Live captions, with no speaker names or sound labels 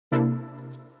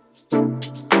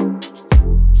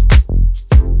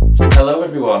Hello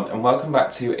everyone and welcome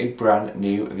back to a brand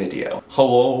new video.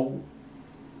 Hello,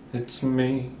 it's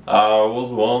me. I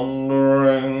was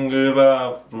wondering if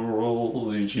after all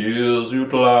these years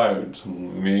you'd like to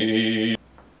meet.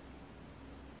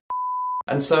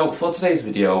 And so for today's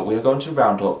video, we are going to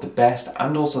round up the best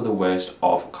and also the worst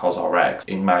of COSRX,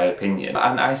 in my opinion.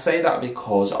 And I say that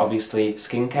because obviously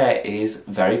skincare is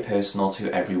very personal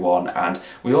to everyone and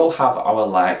we all have our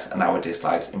likes and our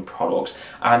dislikes in products.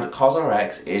 And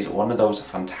COSRX is one of those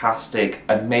fantastic,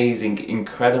 amazing,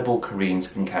 incredible Korean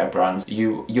skincare brands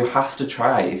you have to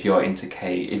try if you're into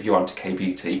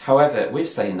K-beauty. However, with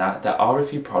saying that, there are a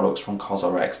few products from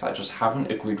COSRX that just haven't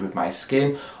agreed with my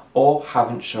skin or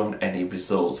haven't shown any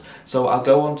results. So I'll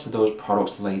go on to those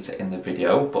products later in the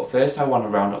video, but first I want to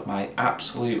round up my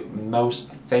absolute most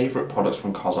favourite products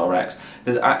from COSRX.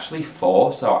 There's actually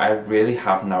 4, so I really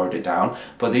have narrowed it down,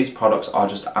 but these products are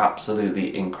just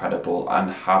absolutely incredible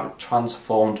and have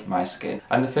transformed my skin.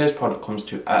 And the first product comes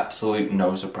to absolute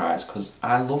no surprise because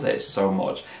I love it so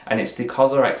much, and it's the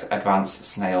COSRX Advanced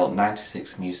Snail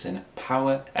 96 Mucin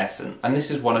Power Essence. And this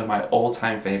is one of my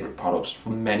all-time favourite products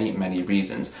for many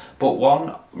reasons. But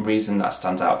one reason that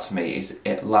stands out to me is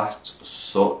it lasts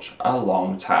such a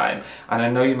long time. And I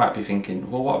know you might be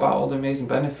thinking, well, what about all the amazing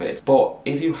benefits? But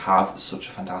if you have such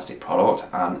a fantastic product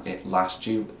and it lasts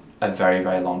you a very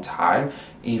long time,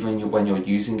 even when you're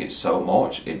using it so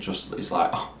much, it just is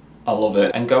like, oh, I love it.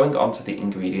 And going on to the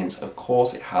ingredients, of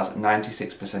course it has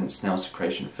 96% snail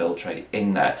secretion filtrate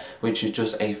in there, which is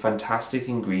just a fantastic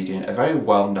ingredient, a very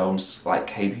well-known like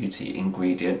K-beauty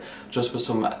ingredient, just for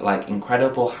some like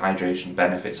incredible hydration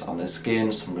benefits on the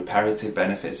skin, some reparative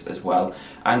benefits as well,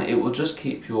 and it will just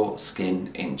keep your skin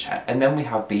in check. And then we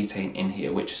have betaine in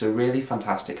here, which is a really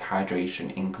fantastic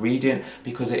hydration ingredient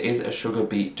because it is a sugar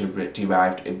beet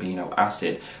derived amino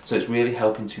acid, so it's really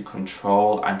helping to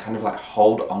control and kind of like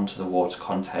hold on to the water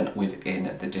content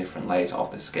within the different layers of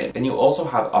the skin. And you also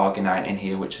have arginine in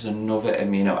here, which is another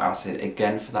amino acid,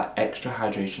 again for that extra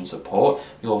hydration support.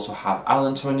 You also have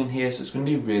allantoin in here, so it's going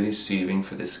to be really soothing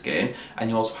for the skin, and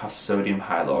you also have sodium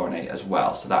hyaluronate as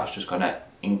well, so that's just going to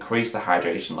increase the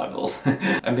hydration levels.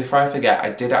 And before I forget, I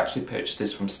did actually purchase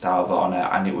this from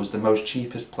Stylevana, and it was the most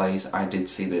cheapest place I did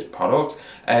see this product.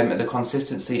 The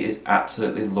consistency is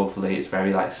absolutely lovely. It's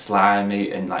very like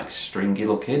slimy and like stringy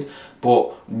looking,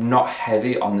 but not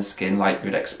heavy on the skin like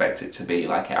you'd expect it to be.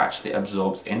 Like it actually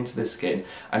absorbs into the skin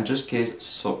and just gives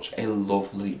such a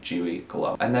lovely dewy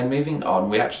glow. And then moving on,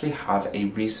 we actually have a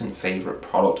recent favourite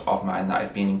product of mine that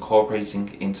I've been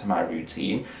incorporating into my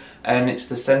routine, and it's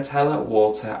the Centella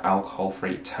Water Alcohol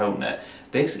Free Toner.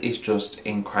 This is just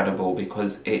incredible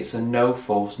because it's a no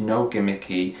fuss, no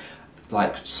gimmicky,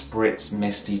 like spritz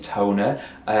misty toner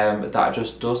that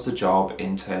just does the job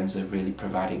in terms of really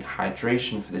providing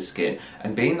hydration for the skin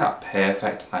and being that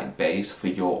perfect like base for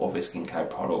your other skincare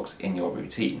products in your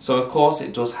routine. So of course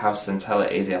it does have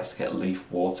Centella Asiatica leaf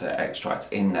water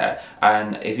extract in there,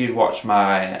 and if you'd watched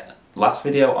my last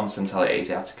video on Centella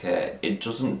Asiatica, it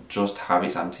doesn't just have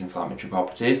its anti-inflammatory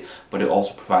properties, but it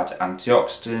also provides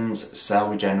antioxidants, cell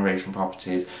regeneration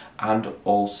properties, and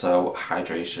also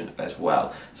hydration as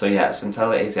well. So yeah,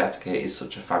 Centella Asiatica is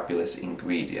such a fabulous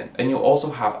ingredient. And you also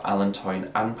have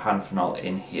allantoin and panthenol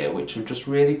in here, which are just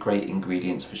really great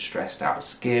ingredients for stressed out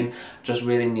skin. Just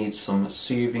really needs some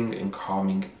soothing and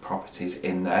calming properties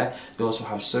in there. You also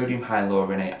have sodium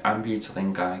hyaluronate and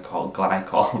butylene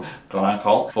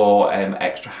glycol for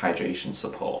extra hydration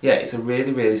support. Yeah, it's a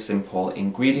really simple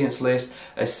ingredients list,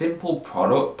 a simple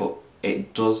product, but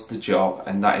it does the job,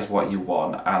 and that is what you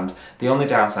want. And the only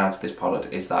downside to this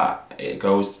product is that it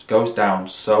goes down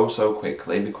so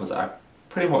quickly because I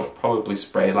pretty much probably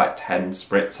sprayed like 10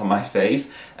 spritz on my face.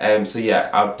 So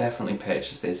yeah, I'll definitely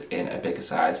purchase this in a bigger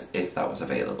size if that was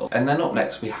available. And then up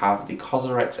next we have the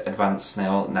COSRX Advanced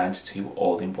Snail 92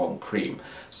 All-in-One Cream.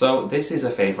 So this is a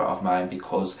favourite of mine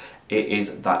because it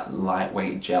is that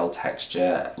lightweight gel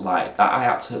texture like that I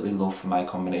absolutely love for my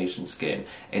combination skin.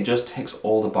 It just ticks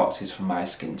all the boxes for my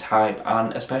skin type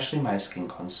and especially my skin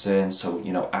concerns. So,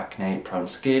 you know, acne prone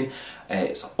skin,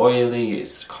 it's oily,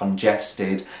 it's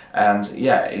congested, and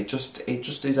yeah, it just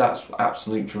is an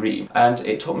absolute dream. And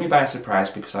it took me by surprise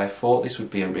because I thought this would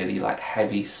be a really like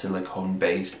heavy silicone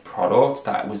based product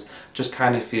that was just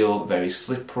kind of feel very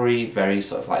slippery, very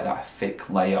sort of like that thick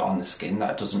layer on the skin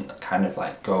that doesn't kind of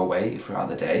like go away throughout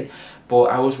the day. But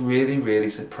I was really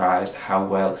surprised how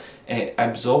well it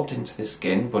absorbed into the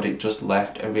skin, but it just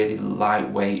left a really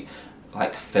lightweight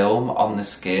like film on the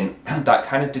skin that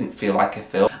kind of didn't feel like a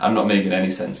film. I'm not making any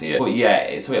sense here, but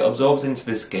yeah, so it absorbs into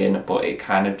the skin, but it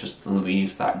kind of just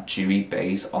leaves that dewy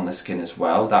base on the skin as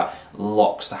well that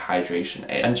locks the hydration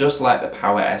in. And just like the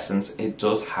Power Essence, it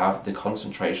does have the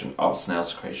concentration of snail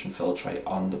secretion filtrate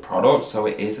on the product, so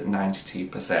it is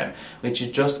 92%, which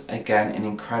is just again an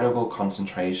incredible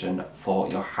concentration for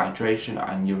your hydration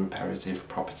and your reparative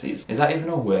properties. Is that even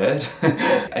a word?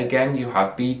 Again, you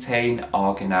have betaine,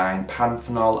 arginine,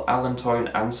 panthenol,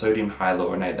 allantoin and sodium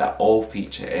hyaluronate that all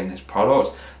feature in this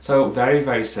product. So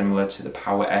very similar to the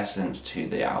Power Essence, to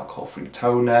the alcohol-free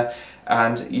toner,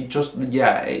 and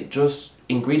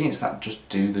ingredients that just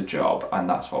do the job, and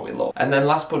that's what we love. And then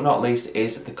last but not least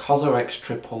is the COSRX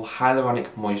Triple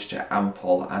Hyaluronic Moisture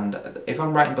Ampoule, and if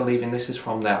I'm right in believing this is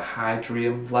from their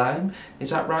Hydrium line,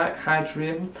 is that right?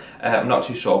 Hydrium? I'm not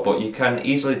too sure, but you can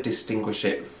easily distinguish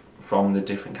it from the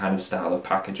different kind of style of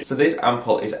packaging. So this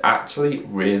ampoule is actually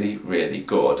really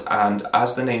good, and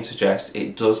as the name suggests,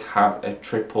 it does have a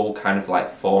triple kind of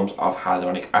like forms of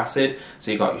hyaluronic acid.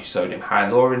 So you've got your sodium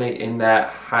hyaluronate in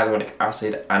there, hyaluronic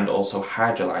acid and also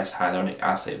hydrolyzed hyaluronic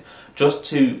acid, just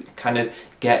to kind of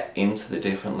get into the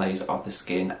different layers of the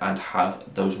skin and have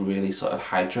those really sort of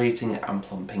hydrating and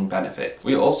plumping benefits.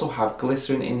 We also have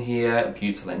glycerin in here,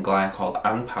 butylene glycol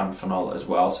and panthenol as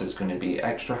well, so it's going to be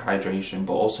extra hydration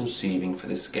but also soothing for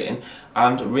the skin.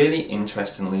 And really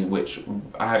interestingly, which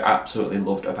I absolutely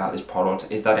loved about this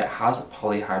product, is that it has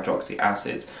polyhydroxy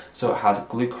acids. So it has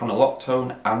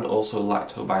gluconoloctone and also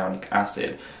lactobionic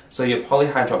acid. So your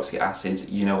polyhydroxy acids,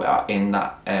 you know, are in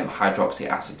that hydroxy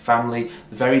acid family,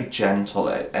 very gentle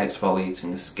at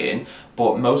exfoliating the skin,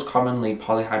 but most commonly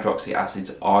polyhydroxy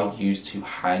acids are used to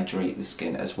hydrate the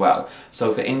skin as well.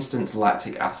 So for instance,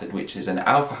 lactic acid, which is an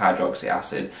alpha hydroxy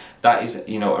acid, that is,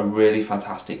 you know, a really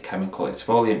fantastic chemical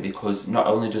exfoliant, because not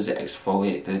only does it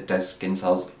exfoliate the dead skin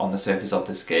cells on the surface of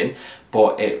the skin,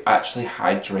 but it actually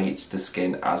hydrates the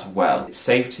skin as well. It's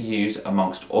safe to use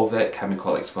amongst other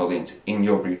chemical exfoliants in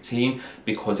your routine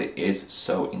because it is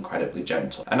so incredibly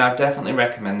gentle. And I definitely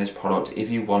recommend this product if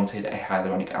you wanted a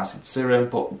hyaluronic acid serum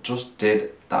but just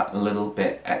did that little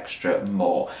bit extra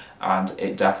more, and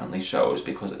it definitely shows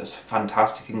because it's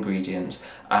fantastic ingredients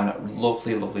and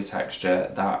lovely texture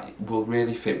that will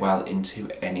really fit well into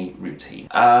any routine.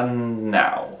 And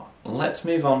now let's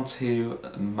move on to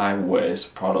my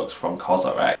worst products from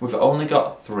COSRX. We've only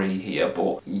got 3 here,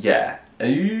 but yeah.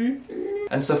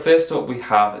 And so first up we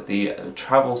have the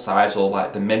travel size, or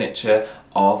like the miniature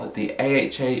of the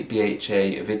AHA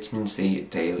BHA Vitamin C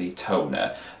Daily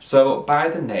Toner. So by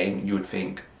the name you would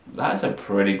think that's a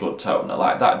pretty good toner,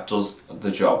 like that does the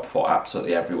job for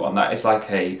absolutely everyone. That is like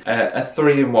a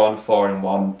 3-in-1,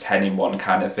 4-in-1, 10-in-1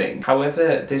 kind of thing.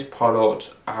 However, this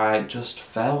product I just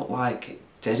felt like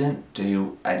didn't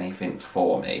do anything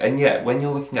for me. And yet, when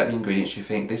you're looking at the ingredients, you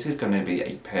think this is going to be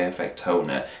a perfect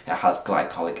toner. It has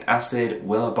glycolic acid,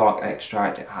 willow bark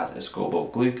extract, it has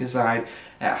ascorbyl glucoside,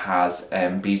 it has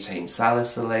betaine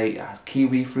salicylate, it has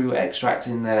kiwi fruit extract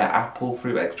in there, apple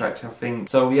fruit extract, I think.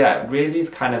 So yeah, really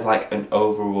kind of like an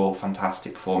overall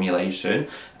fantastic formulation.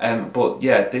 But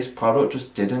yeah, this product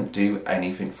just didn't do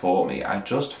anything for me. I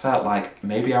just felt like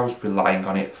maybe I was relying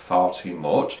on it far too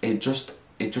much. It just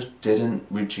didn't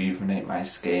rejuvenate my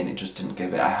skin. It just didn't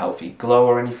give it a healthy glow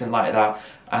or anything like that.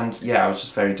 And yeah, I was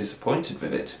just very disappointed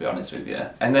with it, to be honest with you.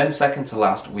 And then second to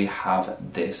last, we have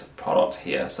this product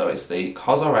here. So it's the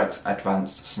COSRX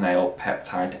Advanced Snail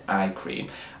Peptide Eye Cream.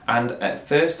 And at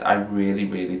first, I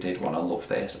really did want to love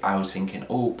this. I was thinking,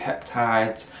 oh,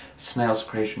 peptides, snail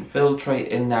secretion filtrate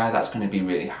in there, that's going to be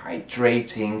really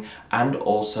hydrating and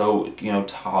also, you know,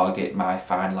 target my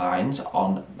fine lines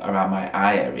around my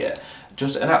eye area.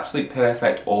 Just an absolute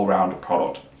perfect all-round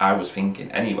product, I was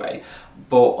thinking anyway.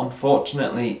 But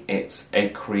unfortunately, it's a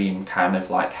cream kind of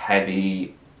like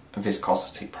heavy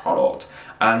viscosity product.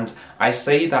 And I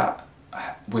say that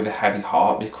with a heavy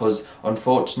heart because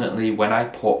unfortunately when I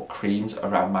put creams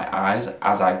around my eyes,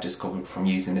 as I've discovered from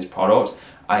using this product,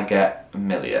 I get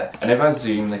milia. And if I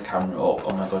zoom the camera up,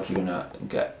 oh my god, you're gonna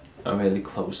get a really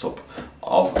close up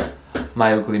of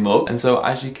my ugly mug. And so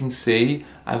as you can see,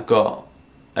 I've got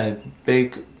a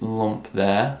big lump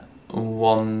there,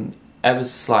 one ever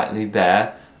so slightly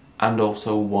there, and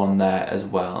also one there as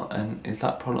well. And is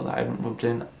that product that I haven't rubbed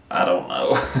in? I don't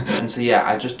know. And so yeah,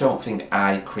 I just don't think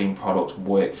eye cream products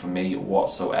work for me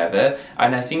whatsoever.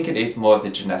 And I think it is more of a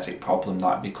genetic problem,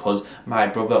 that because my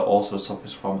brother also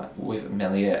suffers with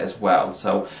milia as well.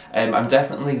 So I'm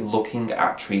definitely looking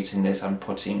at treating this. I'm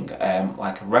putting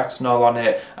like a retinol on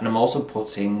it, and I'm also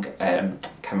putting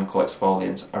chemical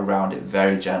exfoliant around it,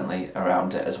 very gently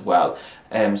around it as well.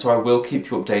 So I will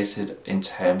keep you updated in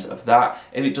terms of that.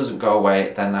 If it doesn't go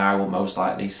away, then I will most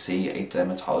likely see a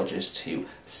dermatologist to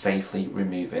safely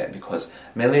remove it, because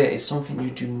milia is something you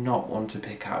do not want to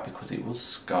pick out because it will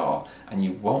scar and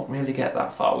you won't really get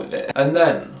that far with it. And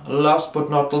then, last but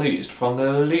not least, from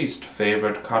the least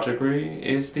favourite category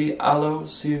is the Aloe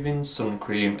Soothing Sun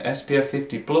Cream SPF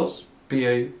 50+.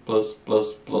 BA+++.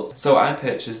 So I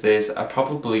purchased this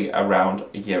probably around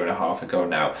a year and a half ago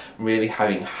now, really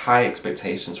having high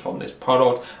expectations from this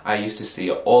product. I used to see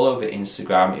it all over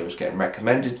Instagram, it was getting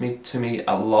recommended to me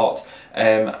a lot,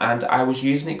 and I was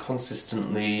using it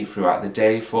consistently throughout the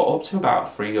day for up to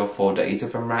about 3 or 4 days,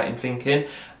 if I'm right in thinking.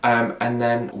 And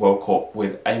then woke up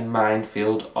with a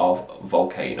minefield of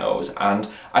volcanoes, and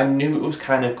I knew it was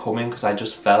kind of coming because I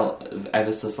just felt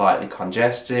ever so slightly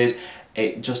congested.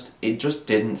 It just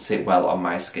didn't sit well on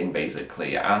my skin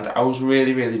basically, and I was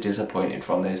really disappointed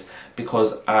from this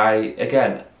because I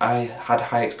had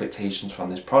high expectations from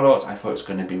this product. I thought it was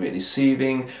going to be really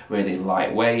soothing, really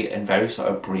lightweight and very sort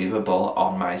of breathable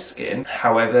on my skin.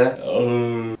 However,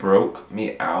 broke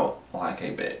me out like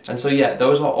a bitch. And so yeah,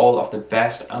 those are all of the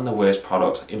best and the worst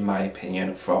products in my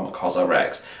opinion from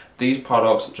COSRX. These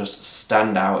products just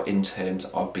stand out in terms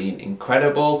of being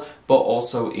incredible, but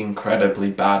also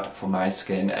incredibly bad for my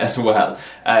skin as well.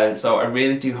 So I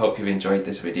really do hope you've enjoyed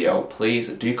this video. Please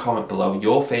do comment below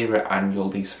your favourite and your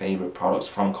least favourite products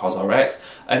from COSRX,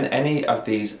 and any of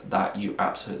these that you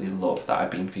absolutely love that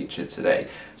have been featured today.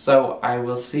 So I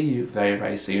will see you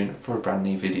very soon for a brand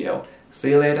new video. See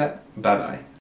you later, bye bye.